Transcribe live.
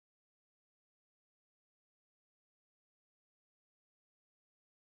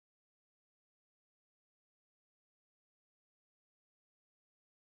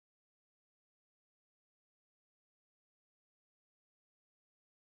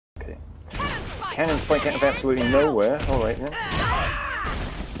cannon spike out of absolutely nowhere. Alright then.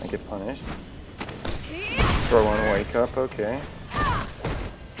 I get punished. Throw on a wake up, okay.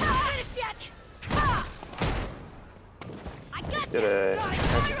 Did a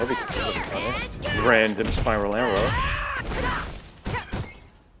heavy punish. Random spiral arrow.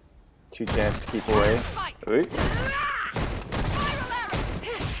 2 jabs to keep away. Ooh.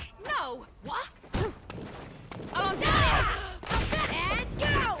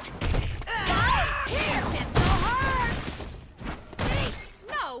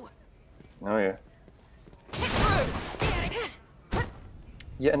 Oh yeah.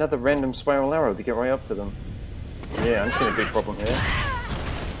 Yet another random spiral arrow to get right up to them. Yeah, I'm seeing a big problem here.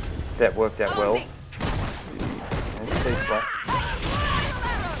 That worked out well. And safe back.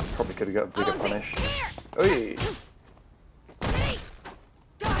 Probably could have got a bigger punish. Oh yeah.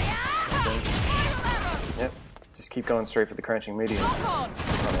 Yep. Just keep going straight for the crouching medium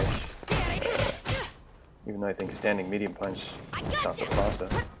punish. Even though I think standing medium punch starts up faster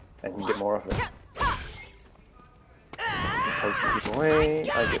and you can get more of it. Supposed to keep away.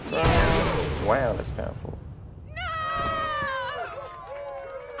 I get thrown. Wow, that's powerful.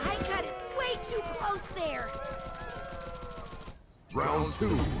 I got way too close there. Round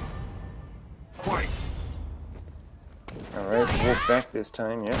 2. Fight. Alright, walk back this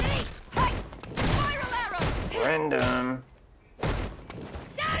time, yeah. Random.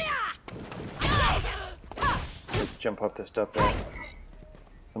 Just jump up to stop that.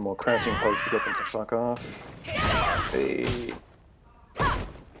 Some more crouching pokes to get them to fuck off. Hey.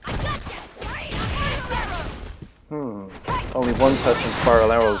 Only 1 touch and spiral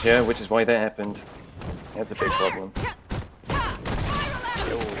arrows, yeah, which is why that happened. That's a big problem.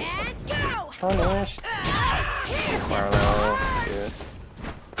 Punished. Spiral arrow, good.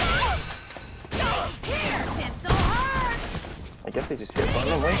 I guess they just hit a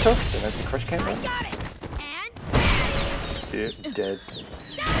button on one touch, and that's a crush camera. Yeah, dead.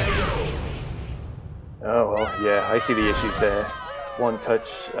 Oh well, yeah, I see the issues there. 1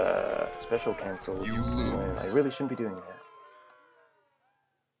 touch special cancels. I really shouldn't be doing that.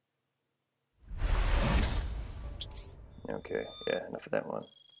 Okay, yeah, enough of that one.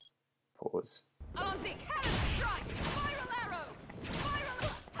 Pause.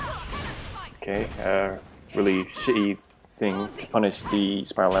 Okay, really shitty thing to punish the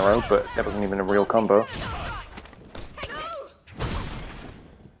spiral arrow, but that wasn't even a real combo.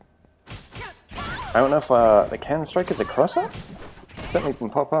 I don't know if the cannon strike is a crosser? It certainly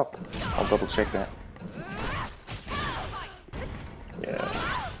didn't pop up. I'll double check that. Yeah.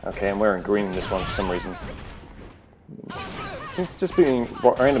 Okay, I'm wearing green in this one for some reason. It's just being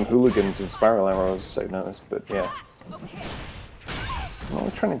random hooligans and spiral arrows, I've noticed, but yeah. I'm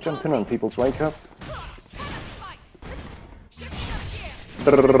always trying to jump in on people's wake up.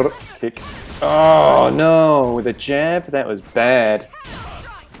 Brrr, kick. Oh no, with a jab? That was bad.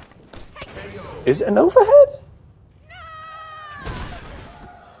 Is it an overhead?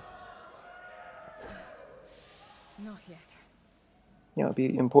 Not yet. Yeah, it'd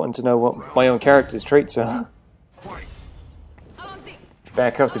be important to know what my own character's traits are.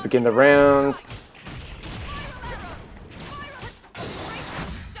 Back up to begin the round.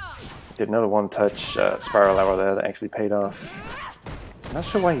 Did another 1 touch spiral arrow there that actually paid off. I'm not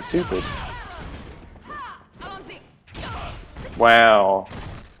sure why he supered. Wow.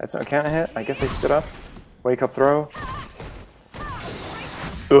 That's not a counter hit? I guess I stood up. Wake up throw.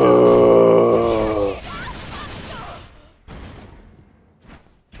 Ugh.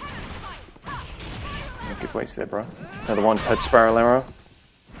 Good waste there, bro. Another 1 touch spiral arrow.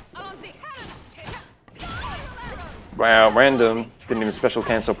 Wow, random. Didn't even special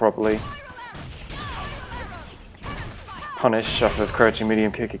cancel properly. Punish off of crouching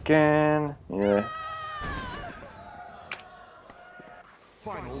medium kick again. Yeah.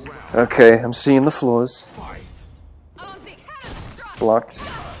 Okay, I'm seeing the flaws. Blocked.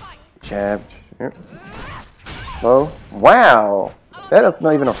 Jabbed. Yep. Low. Wow! That's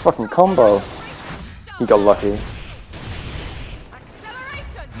not even a fucking combo. He got lucky.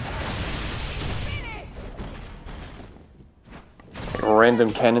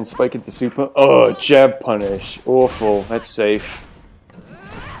 Random cannon spike into super. Oh, jab punish. Awful. That's safe.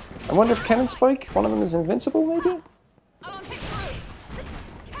 I wonder if cannon spike, one of them is invincible maybe?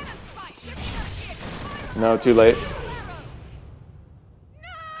 No, too late.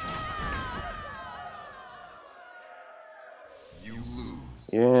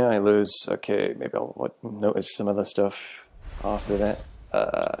 Yeah, I lose. Okay, maybe I'll notice some other stuff after that.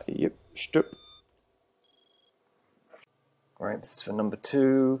 Yep, stup. Right, this is for number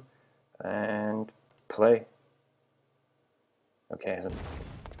 2, and play. Okay,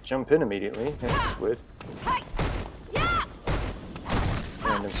 jump in immediately. That's weird.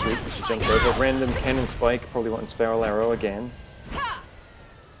 Random sweep, which she jumps over. Random cannon spike, probably wanting spiral arrow again.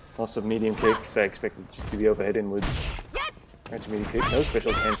 Lots of medium kicks, I expected just to be overhead inwards. Range medium kick, no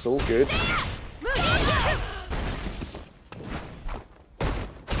special cancel, good.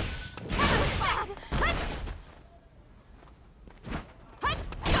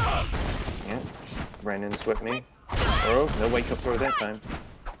 Yeah, Random swept me. Oh, no wake up throw that time.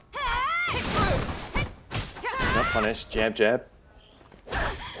 Not punished, jab jab.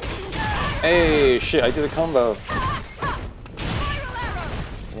 Hey, shit, I did a combo.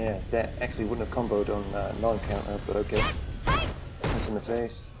 Yeah, that actually wouldn't have comboed on non-counter, but okay. Punch in the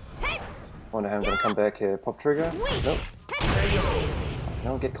face. Wonder how I'm gonna come back here. Pop trigger? Nope.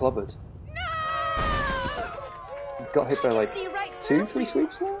 No, get clobbered. Got hit by like 2-3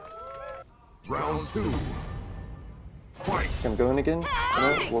 sweeps now? Round 2. Fight. Gonna go in again?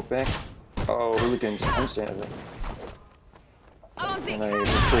 No, walk back. Oh, hooligans, punched out of it. And I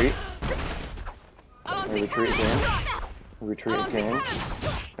retreat. I retreat again. Retreat again.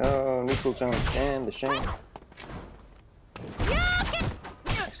 Oh, neutral zone and the shame.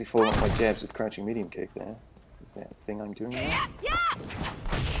 Actually falling off my jabs with crouching medium kick there. Is that thing I'm doing now?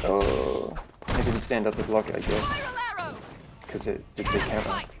 Oh, I didn't stand up to block it, I guess. Because it did say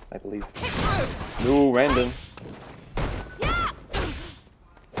counter, I believe. No, random.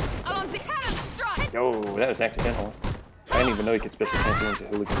 Oh, that was accidental. I didn't even know he could special cancel into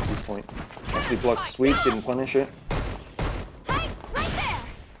hooligan at this point. Actually blocked sweep, didn't punish it.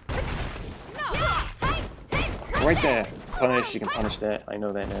 Right there. Punish, you can punish that. I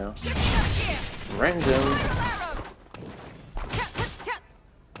know that now. Random.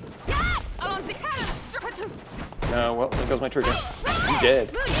 No, well, there goes my trigger. I'm dead.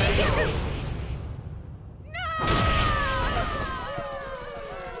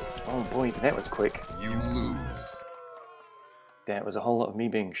 Oh boy, that was quick. You lose. That was a whole lot of me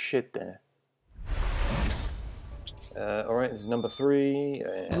being shit there. Alright, this is number 3,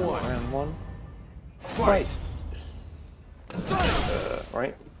 and round 1. Fight!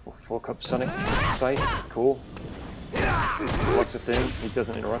 Right, 4 cup Sonic sight, cool. Blocks a thing, he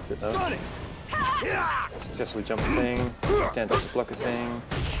doesn't interrupt it though. Successfully jump a thing, stand up to block a thing.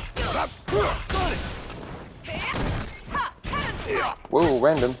 Whoa,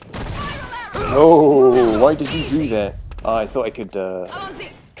 random. Oh, why did you do that? I thought I could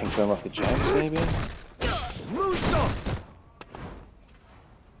confirm off the jabs maybe?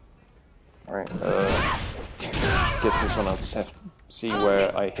 Alright, guess this one I'll just have to see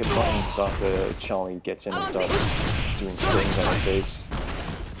where I hit buttons after Charlie gets in and starts doing springs on his face.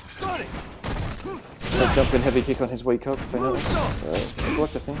 I'll jump in heavy kick on his wake up if I notice.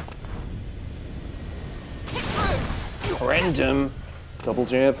 Block the thing. Random! Double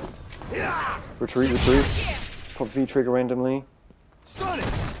jab. Retreat, retreat. Pop V trigger randomly. I'm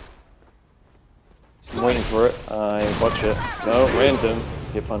waiting for it. I watch it. No, random.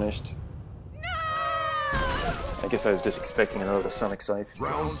 Get punished. I guess I was just expecting another Sonic Scythe.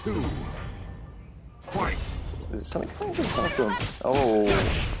 Round 2. Fight. Is it Sonic Scythe or Sonic Boom? Oh.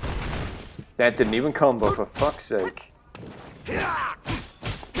 That didn't even combo, for fuck's sake. That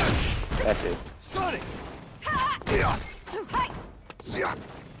did. Sonic.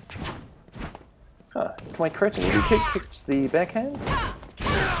 Huh. Can I correct it? You kicked the backhand?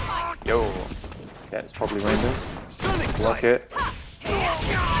 Yo. That's probably random. Block it.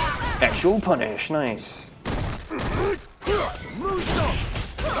 Actual punish. Nice.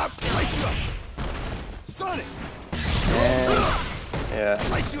 And, yeah,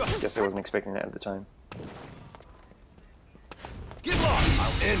 guess I wasn't expecting that at the time.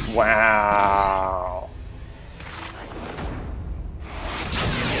 Wow.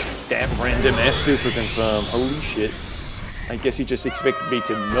 That random S super confirm. Holy shit. I guess he just expected me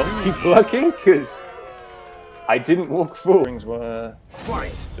to not be blocking, because I didn't walk forward. Rings were...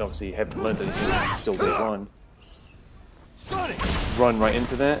 Obviously, haven't learned that he's still did one. Run right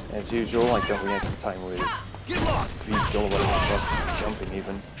into that, as usual. I don't react in time with V-skill or whatever the fuck. Jumping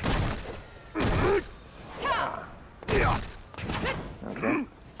even. Okay.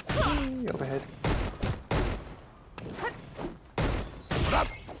 Overhead.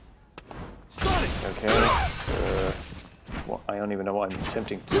 Okay. Well, I don't even know what I'm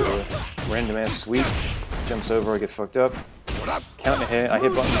attempting to do. Random ass sweep. Jumps over, I get fucked up. Counter hit, I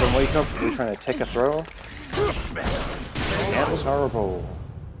hit buttons on wake up. We're trying to take a throw. That was horrible.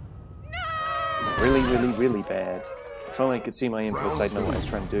 Really, really, really bad. If only I could see my inputs, I'd know what I was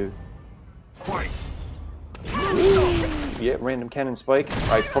trying to do. Yeah, random cannon spike.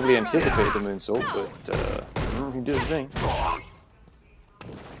 I probably anticipated the moonsault, but he did his thing.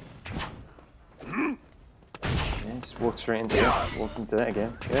 Walked straight into it. Walked into that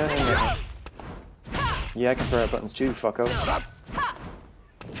again. Yeah, yeah, I can throw out buttons too, fucko.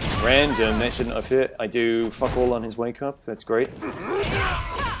 Random, that shouldn't have hit. I do fuck all on his wake up. That's great.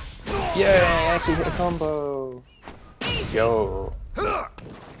 Yeah, I actually hit a combo. Yo.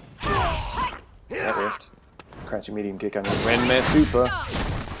 That rift. Crouching medium kick on his Renmare super.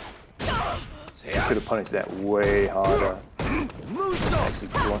 I could have punished that way harder. Actually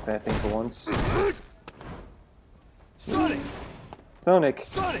block that thing for once. Sonic!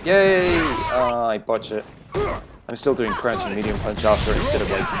 Yay! I botch it. I'm still doing crouching medium punch after instead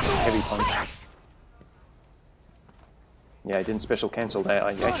of like heavy punch. Yeah, I didn't special cancel that.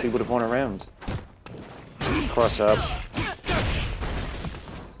 I actually would have won a round. Cross up.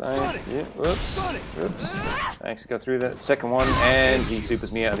 Side. Yeah, whoops. Whoops. I actually got through that second one and he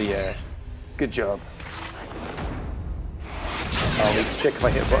supers me out of the air. Good job. I'll need to check if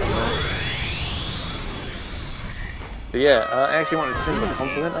I hit a button. But yeah, I actually wanted to send him a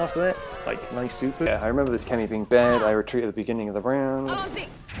compliment after that. Like, nice super. Yeah, I remember this Cammy being bad. I retreated at the beginning of the round.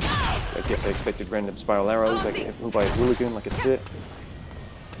 I guess I expected random spiral arrows. I get hit by a hooligan like a tit.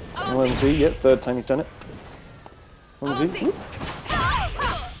 1Z, yep, third time he's done it. 1Z. Whoop.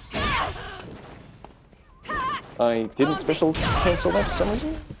 I didn't special cancel that for some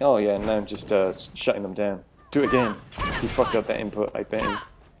reason. Oh yeah, now I'm just shutting them down. Do it again. He fucked up that input, I bet him.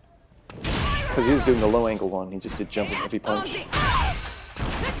 Because he was doing the low angle one, he just did jump and heavy punch.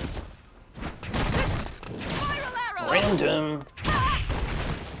 Random!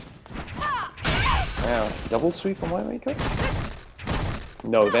 Wow, double sweep on my makeup?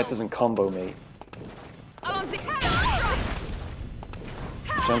 No, that doesn't combo, mate.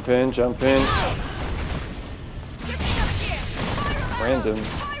 Jump in, jump in. Random.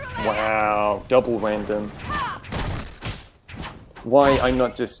 Wow, double random. Why I'm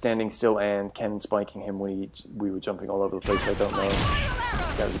not just standing still and cannon spiking him when we were jumping all over the place, I don't know.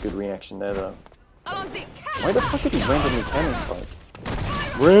 That was a good reaction there, though. Why the fuck did he randomly cannon spike?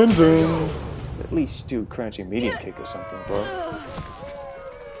 Random! At least do crouching medium kick or something, bro.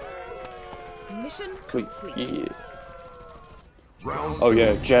 Mission complete. Yeah. Oh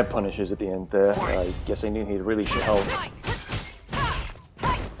yeah, jab punishes at the end there. I guess I knew he really should help.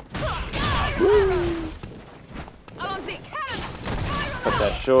 Cut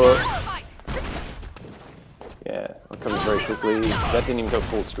that short. Yeah, recovered very quickly. That didn't even go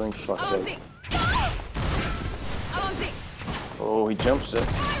full screen, for fuck's sake. Oh, he jumps it.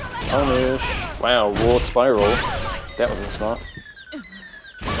 Punish. Wow, raw spiral. That wasn't smart.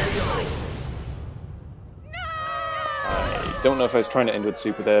 I don't know if I was trying to end with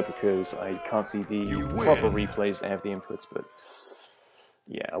super there because I can't see the proper replays that have the inputs, but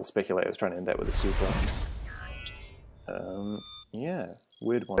yeah, I'll speculate I was trying to end that with a super. Yeah,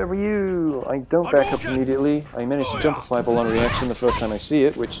 weird one. Ryu! I don't back up immediately. I managed to jump a fireball on reaction the first time I see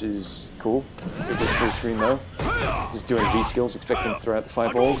it, which is cool. Good with full screen though. Just doing V skills, expecting to throw out the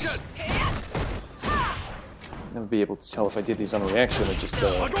fireballs. Never be able to tell if I did these on a reaction or just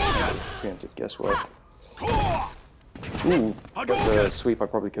preemptive guesswork. Ooh, that's a sweep I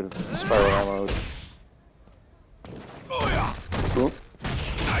probably could have spiral ammoed. Boom.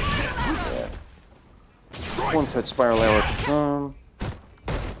 Yeah. One touch spiral arrow confirm.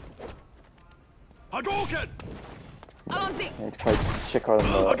 I need to quite check on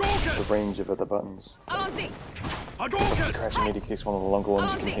the range of other buttons. Crouching media kicks one of the longer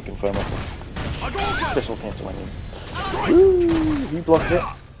ones you can hit confirm off of. Special cancel, I mean. Woo! He blocked it.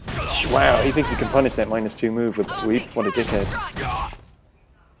 Wow, he thinks he can punish that -2 move with a sweep. What a dickhead.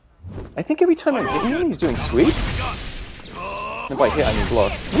 I think every time I'm hitting him, he's doing sweep. And by hit, I mean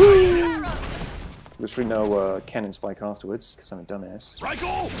block. Woo! There's really no cannon spike afterwards, because I'm a dumbass.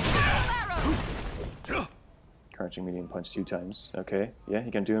 Crouching medium punch 2 times. Okay, yeah,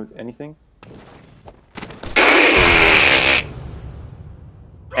 you gonna do anything?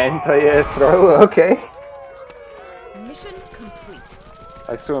 Anti-air throw, okay. Mission complete.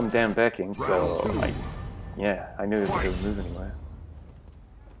 I saw him down backing, so I knew he wasn't going to move anywhere.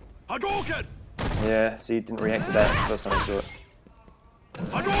 Yeah, see, didn't react to that the first time I saw it.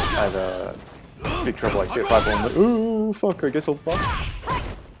 I had big trouble. I see a fireball and ooh, fuck, I guess I'll block.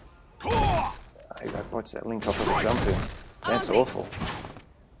 I botched that link off of a jump in. That's awful.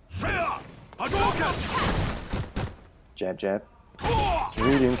 Jab, jab.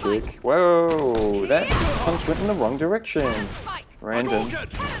 Medium kick. Whoa, that punch went in the wrong direction. Random.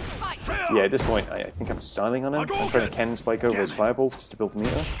 Yeah, at this point, I think I'm styling on him. I'm trying to cannon spike over his fireballs just to build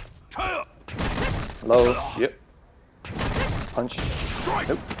meter. Low. Yep. Punch.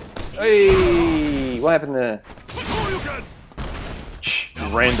 Nope. Hey! What happened there?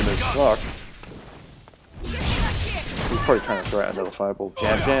 Random as fuck. He's probably trying to throw out another fireball.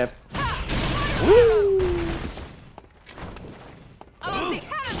 Jab, jab. Woo!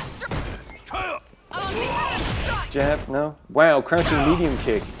 Jab, no. Wow, crouching medium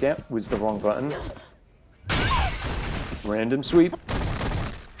kick. That was the wrong button. Random sweep.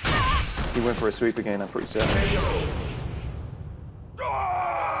 He went for a sweep again, I'm pretty certain.